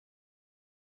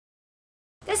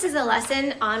this is a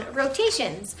lesson on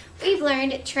rotations. We've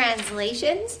learned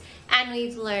translations and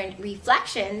we've learned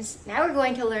reflections. Now we're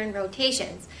going to learn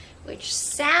rotations, which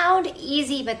sound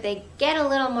easy, but they get a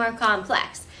little more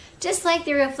complex. Just like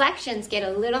the reflections get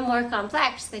a little more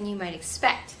complex than you might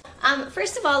expect.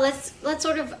 First of all, let's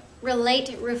sort of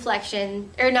relate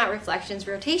rotations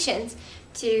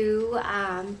to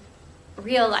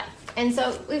real life. And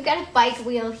so we've got a bike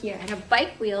wheel here, and a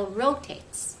bike wheel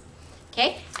rotates,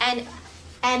 okay?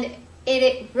 And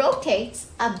it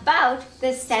rotates about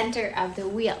the center of the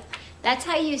wheel. That's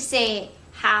how you say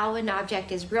how an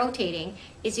object is rotating,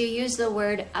 is you use the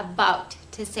word about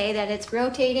to say that it's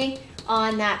rotating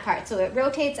on that part. So it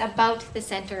rotates about the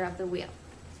center of the wheel,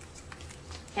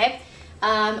 okay?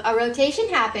 A rotation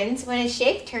happens when a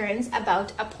shape turns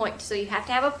about a point. So you have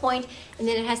to have a point, and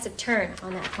then it has to turn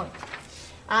on that point.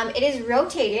 It is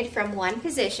rotated from one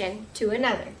position to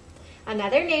another.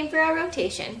 Another name for a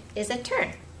rotation is a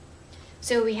turn.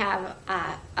 So we have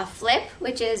a flip,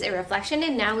 which is a reflection,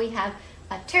 and now we have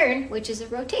a turn, which is a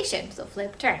rotation. So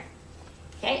flip, turn.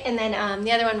 Okay, and then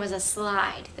the other one was a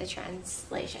slide, the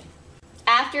translation.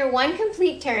 After one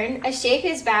complete turn, a shape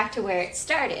is back to where it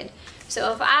started.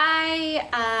 So if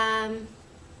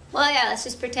let's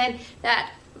just pretend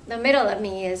that the middle of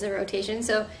me is a rotation.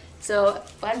 So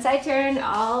once I turn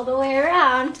all the way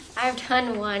around, I've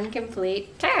done one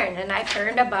complete turn, and I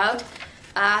turned about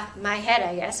my head,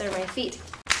 I guess, or my feet.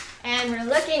 And we're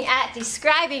looking at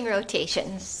describing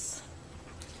rotations.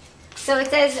 So it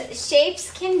says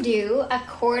shapes can do a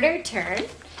quarter turn.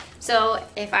 So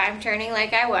if I'm turning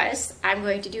like I was, I'm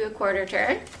going to do a quarter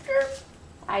turn.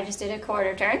 I just did a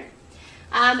quarter turn.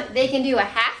 They can do a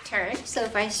half turn. So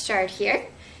if I start here,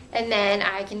 and then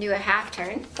I can do a half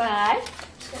turn by,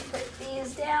 I'm gonna put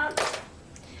these down,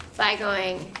 by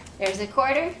going, there's a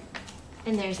quarter,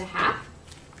 and there's a half.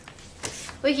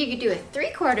 Well, you could do a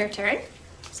 3/4 turn.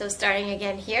 So starting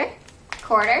again here,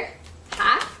 quarter,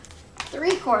 half,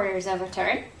 3/4 of a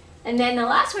turn. And then the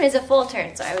last one is a full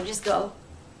turn. So I would just go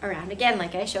around again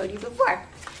like I showed you before.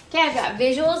 Okay, I've got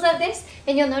visuals of this,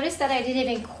 and you'll notice that I did it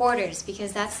in quarters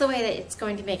because that's the way that it's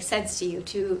going to make sense to you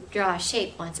to draw a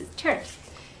shape once it's turned.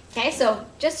 Okay, so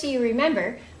just so you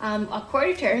remember, a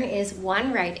quarter turn is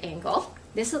one right angle.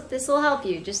 This will help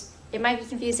you. It might be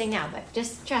confusing now, but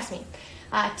just trust me.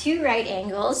 2 right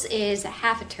angles is a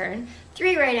half a turn.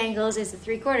 3 right angles is a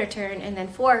 3/4 turn, and then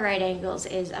 4 right angles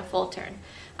is a full turn.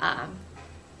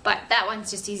 But that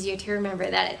one's just easier to remember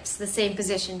that it's the same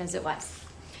position as it was.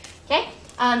 Okay,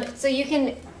 so you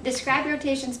can describe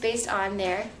rotations based on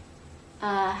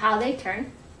how they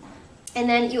turn. And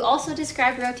then you also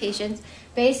describe rotations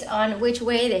based on which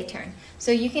way they turn.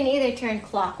 So you can either turn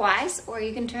clockwise or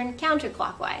you can turn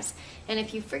counterclockwise. And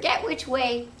if you forget which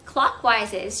way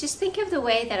clockwise is, just think of the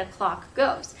way that a clock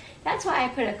goes. That's why I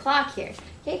put a clock here.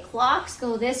 Okay, clocks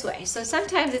go this way. So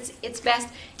sometimes it's best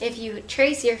if you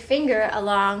trace your finger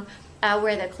along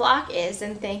where the clock is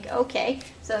and think, okay,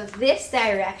 so this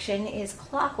direction is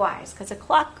clockwise because a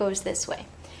clock goes this way.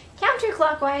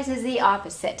 Counterclockwise is the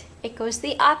opposite. It goes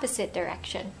the opposite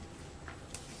direction.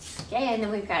 Okay, and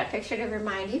then we've got a picture to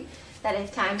remind you that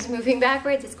if time's moving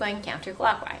backwards, it's going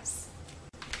counterclockwise.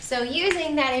 So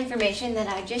using that information that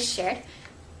I just shared,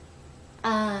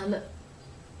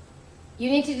 you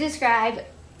need to describe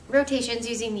rotations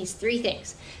using these 3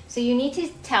 things. So you need to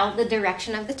tell the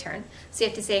direction of the turn. So you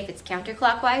have to say if it's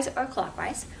counterclockwise or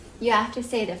clockwise. You have to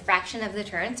say the fraction of the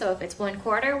turn. So if it's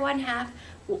 1/4, 1/2,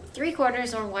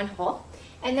 3/4, or 1 whole.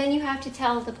 And then you have to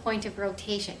tell the point of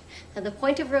rotation. Now the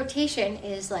point of rotation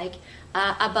is like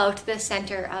about the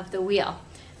center of the wheel,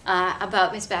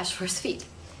 about Miss Bashforth's feet.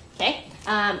 Okay,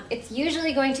 it's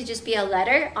usually going to just be a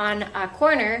letter on a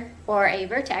corner or a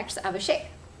vertex of a shape.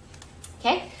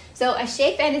 Okay, so a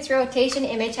shape and its rotation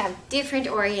image have different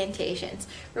orientations.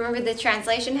 Remember, the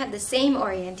translation had the same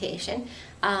orientation.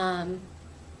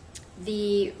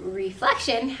 The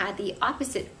reflection had the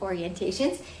opposite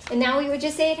orientations, and now we would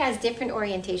just say it has different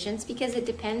orientations because it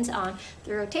depends on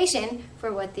the rotation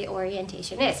for what the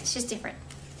orientation is. It's just different,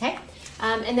 okay?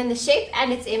 And then the shape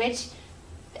and its image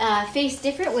face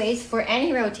different ways for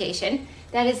any rotation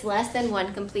that is less than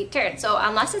 1 complete turn. So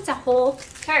unless it's a whole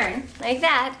turn like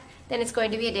that, then it's going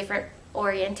to be a different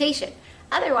orientation.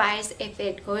 Otherwise, if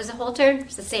it goes a whole turn,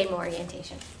 it's the same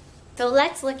orientation. So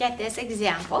let's look at this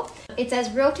example. It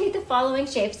says rotate the following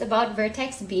shapes about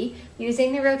vertex B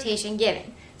using the rotation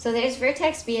given. So there's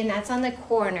vertex B, and that's on the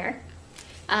corner.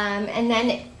 And then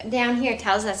down here it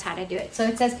tells us how to do it. So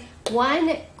it says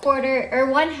 1/4 or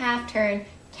 1/2 turn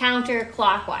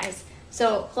counterclockwise.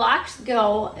 So clocks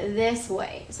go this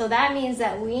way. So that means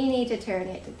that we need to turn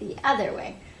it the other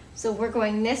way. So we're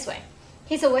going this way.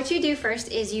 Okay, so what you do first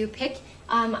is you pick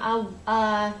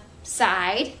a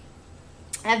side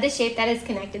of the shape that is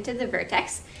connected to the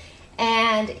vertex,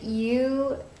 and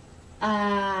you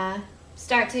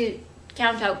start to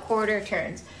count out quarter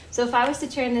turns. So if I was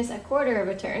to turn this a quarter of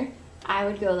a turn, I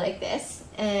would go like this,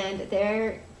 and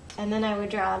then I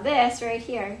would draw this right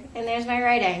here, and there's my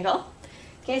right angle.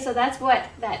 Okay, so that's what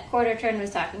that quarter turn was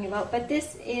talking about, but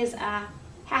this is a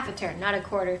half a turn, not a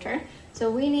quarter turn.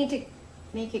 So we need to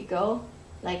make it go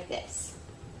like this.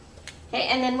 Okay,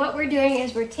 and then what we're doing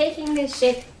is we're taking this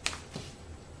shape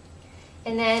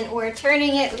and then we're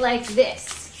turning it like this.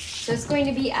 So it's going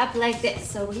to be up like this.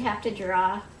 So we have to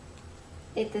draw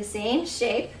it the same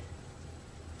shape,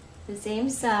 the same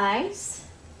size.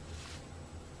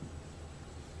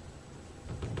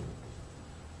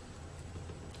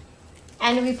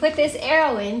 And we put this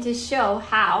arrow in to show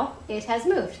how it has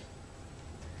moved.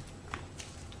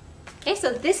 Okay,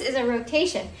 so this is a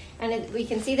rotation, and we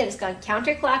can see that it's gone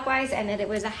counterclockwise and that it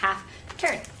was a half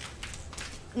turn.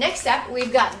 Next up,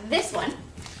 we've got this one.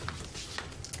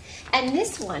 And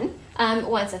this one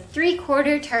wants a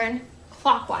 3/4 turn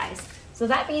clockwise. So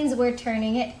that means we're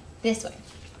turning it this way.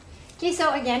 Okay,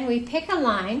 so again, we pick a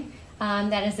line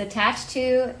that is attached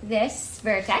to this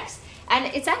vertex, and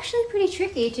it's actually pretty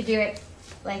tricky to do it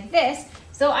like this.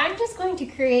 So I'm just going to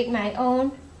create my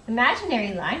own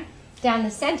imaginary line down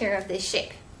the center of this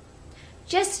shape,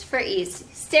 just for ease.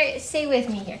 Stay with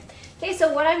me here. Okay,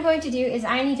 so what I'm going to do is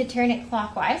I need to turn it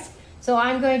clockwise. So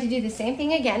I'm going to do the same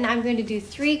thing again. I'm going to do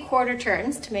 3/4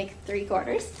 turns to make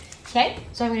 3/4. Okay,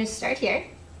 so I'm going to start here,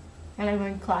 and I'm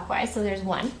going clockwise. So there's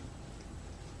 1,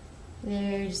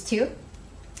 there's 2,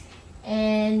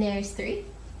 and there's 3.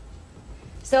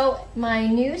 So my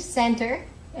new center,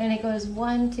 and it goes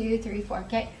 1, 2, 3, 4.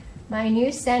 Okay, my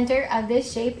new center of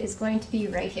this shape is going to be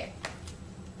right here.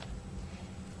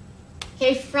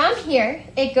 Okay, from here,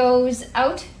 it goes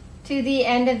out to the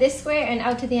end of this square and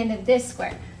out to the end of this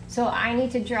square. So I need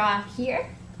to draw here,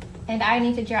 and I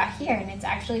need to draw here, and it's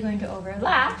actually going to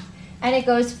overlap, and it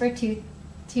goes for two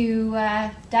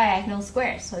diagonal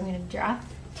squares. So I'm going to draw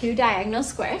 2 diagonal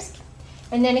squares,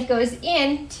 and then it goes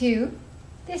into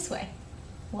this way.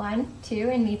 1,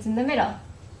 2, and meets in the middle.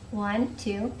 1,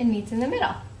 2, and meets in the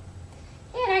middle.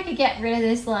 And I could get rid of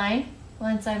this line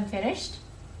once I'm finished.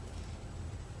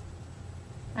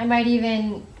 I might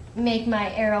even make my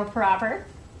arrow proper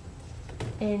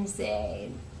and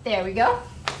say, there we go.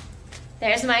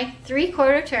 There's my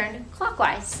 3/4 turn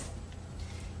clockwise.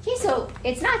 Okay, so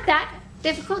it's not that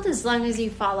difficult as long as you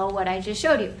follow what I just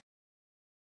showed you.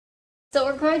 So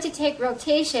we're going to take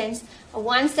rotations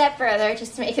one step further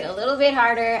just to make it a little bit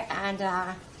harder, and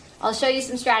I'll show you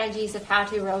some strategies of how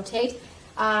to rotate.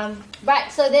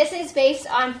 But so this is based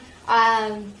on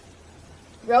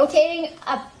rotating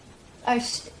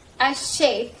a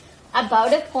shape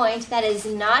about a point that is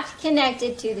not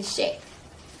connected to the shape.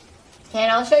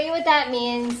 And I'll show you what that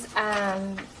means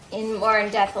more in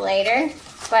depth later.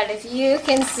 But if you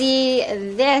can see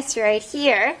this right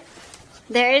here,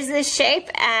 there's the shape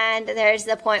and there's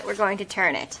the point we're going to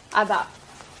turn it about.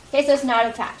 Okay, so it's not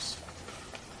attached.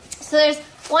 So there's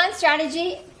one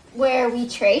strategy where we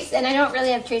trace, and I don't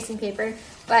really have tracing paper,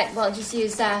 but we'll just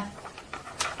use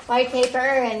white paper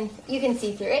and you can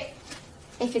see through it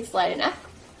if it's light enough.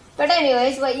 But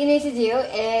anyways, what you need to do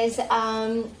is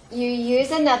you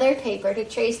use another paper to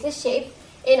trace the shape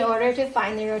in order to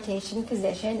find the rotation,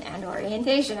 position, and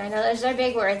orientation. I know those are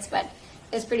big words, but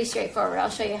it's pretty straightforward. I'll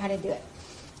show you how to do it.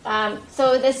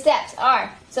 So the steps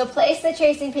are, so place the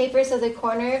tracing paper so the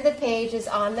corner of the page is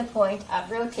on the point of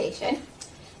rotation.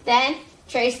 Then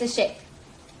trace the shape.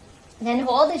 Then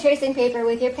hold the tracing paper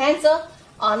with your pencil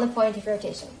on the point of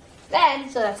rotation. Then,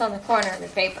 so that's on the corner of the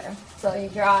paper. So you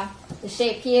draw the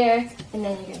shape here, and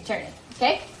then you can turn it,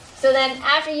 okay? So then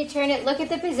after you turn it, look at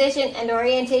the position and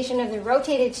orientation of the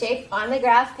rotated shape on the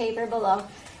graph paper below,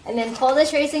 and then pull the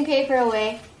tracing paper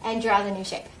away and draw the new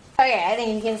shape. Okay, I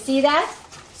think you can see that.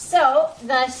 So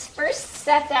the first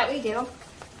step that we do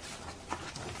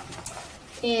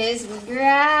is we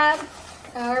grab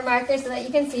our marker so that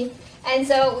you can see. And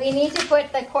so we need to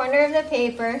put the corner of the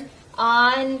paper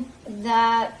on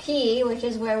the P, which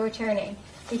is where we're turning,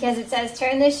 because it says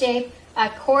turn the shape a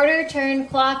 1/4 turn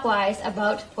clockwise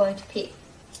about point P.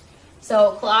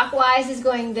 So clockwise is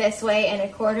going this way, and a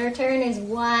 1/4 turn is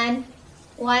one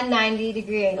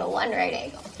 90-degree angle, one right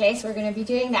angle. Okay, so we're going to be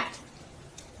doing that.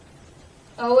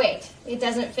 Oh wait, it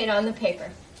doesn't fit on the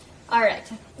paper. All right,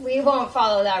 we won't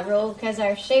follow that rule because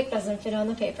our shape doesn't fit on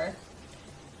the paper.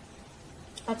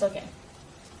 That's okay.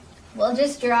 We'll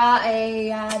just draw a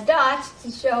dot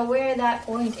to show where that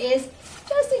point is,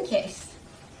 just in case.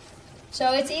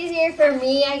 So it's easier for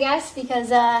me, I guess,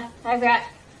 because I've got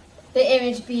the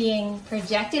image being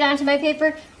projected onto my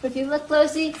paper. But if you look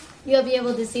closely, you'll be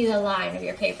able to see the line of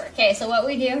your paper. Okay, so what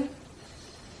we do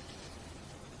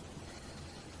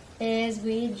is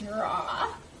we draw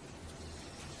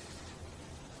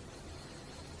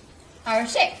our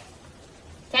shape.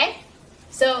 Okay?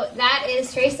 So that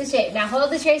is trace the shape. Now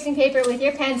hold the tracing paper with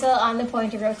your pencil on the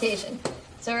point of rotation.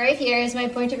 So right here is my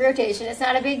point of rotation. It's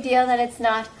not a big deal that it's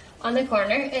not on the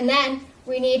corner. And then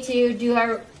we need to do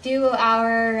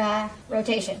our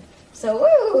rotation. So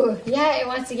woo, yeah, it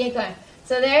wants to get going.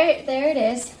 So there it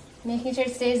is, making sure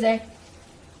it stays there.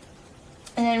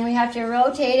 And then we have to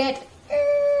rotate it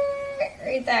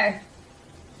right there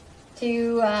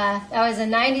to, that was a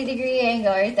 90-degree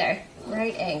angle right there,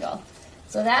 right angle.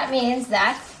 So that means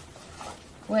that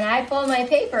when I pull my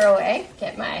paper away,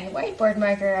 get my whiteboard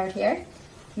marker out here,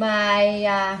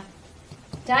 my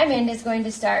diamond is going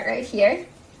to start right here.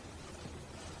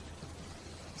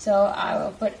 So I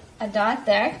will put a dot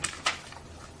there,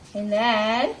 and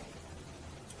then,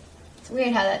 it's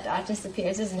weird how that dot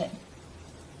disappears, isn't it?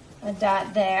 A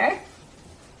dot there,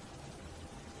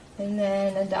 and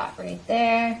then a dot right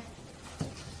there,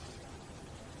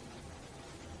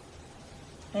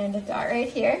 and a dot right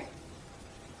here.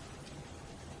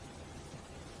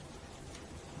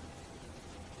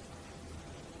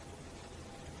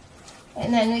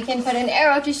 And then we can put an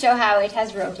arrow to show how it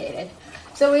has rotated.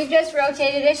 So we've just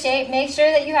rotated a shape. Make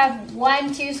sure that you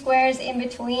have 2 squares in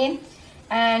between,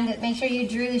 and make sure you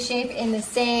drew the shape in the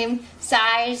same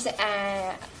size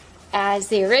as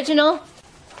the original.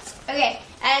 Okay,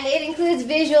 and it includes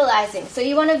visualizing. So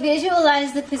you want to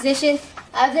visualize the position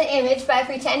of the image by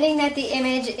pretending that the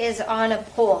image is on a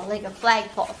pole, like a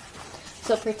flagpole.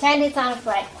 So pretend it's on a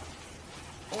flagpole.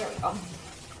 There we go.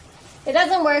 It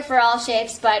doesn't work for all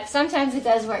shapes, but sometimes it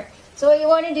does work. So what you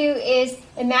want to do is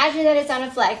imagine that it's on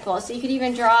a flagpole. So you could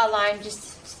even draw a line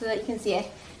just so that you can see it.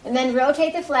 And then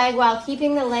rotate the flag while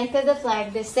keeping the length of the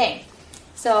flag the same.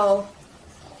 So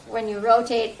when you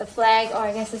rotate the flag, or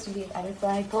I guess this would be at a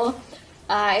flagpole,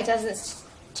 it doesn't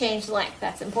change length.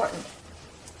 That's important.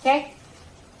 Okay?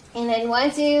 And then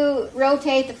once you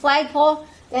rotate the flagpole,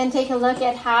 then take a look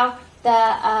at how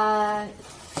the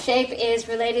shape is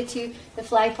related to the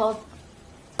flagpole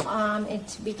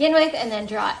to begin with, and then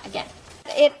draw it again.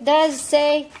 It does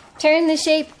say turn the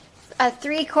shape a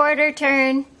 3/4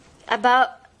 turn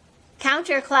about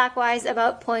counterclockwise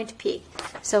about point P.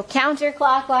 So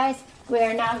counterclockwise, we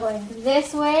are now going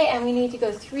this way, and we need to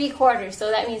go 3/4. So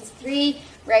that means 3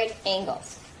 right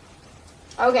angles.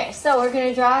 Okay, so we're going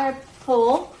to draw our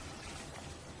pole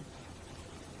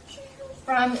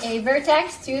from a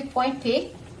vertex to point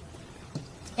P.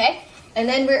 Okay, and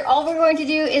then all we're going to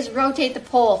do is rotate the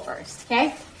pole first.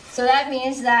 Okay, so that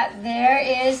means that there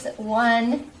is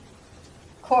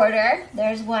 1/4,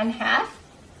 there's 1/2,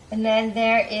 and then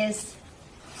there is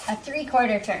a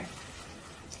 3/4 turn.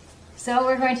 So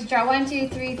we're going to draw 1, 2,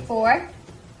 3, 4.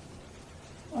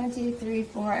 1, 2, 3,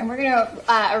 4, and we're going to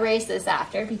erase this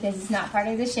after because it's not part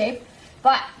of the shape.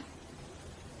 But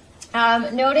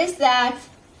notice that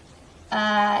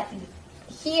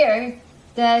here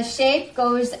the shape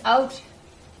goes out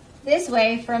this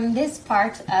way from this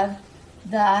part of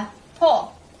the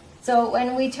pole. So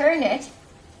when we turn it,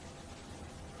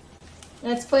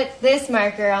 let's put this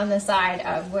marker on the side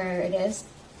of where it is.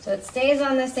 So it stays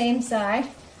on the same side.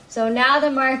 So now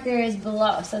the marker is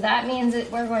below. So that means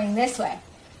that we're going this way.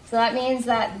 So that means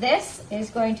that this is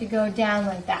going to go down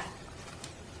like that.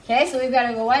 Okay, so we've got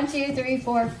to go 1, 2, 3,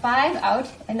 4, 5 out.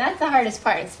 And that's the hardest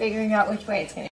part, is figuring out which way it's going to go.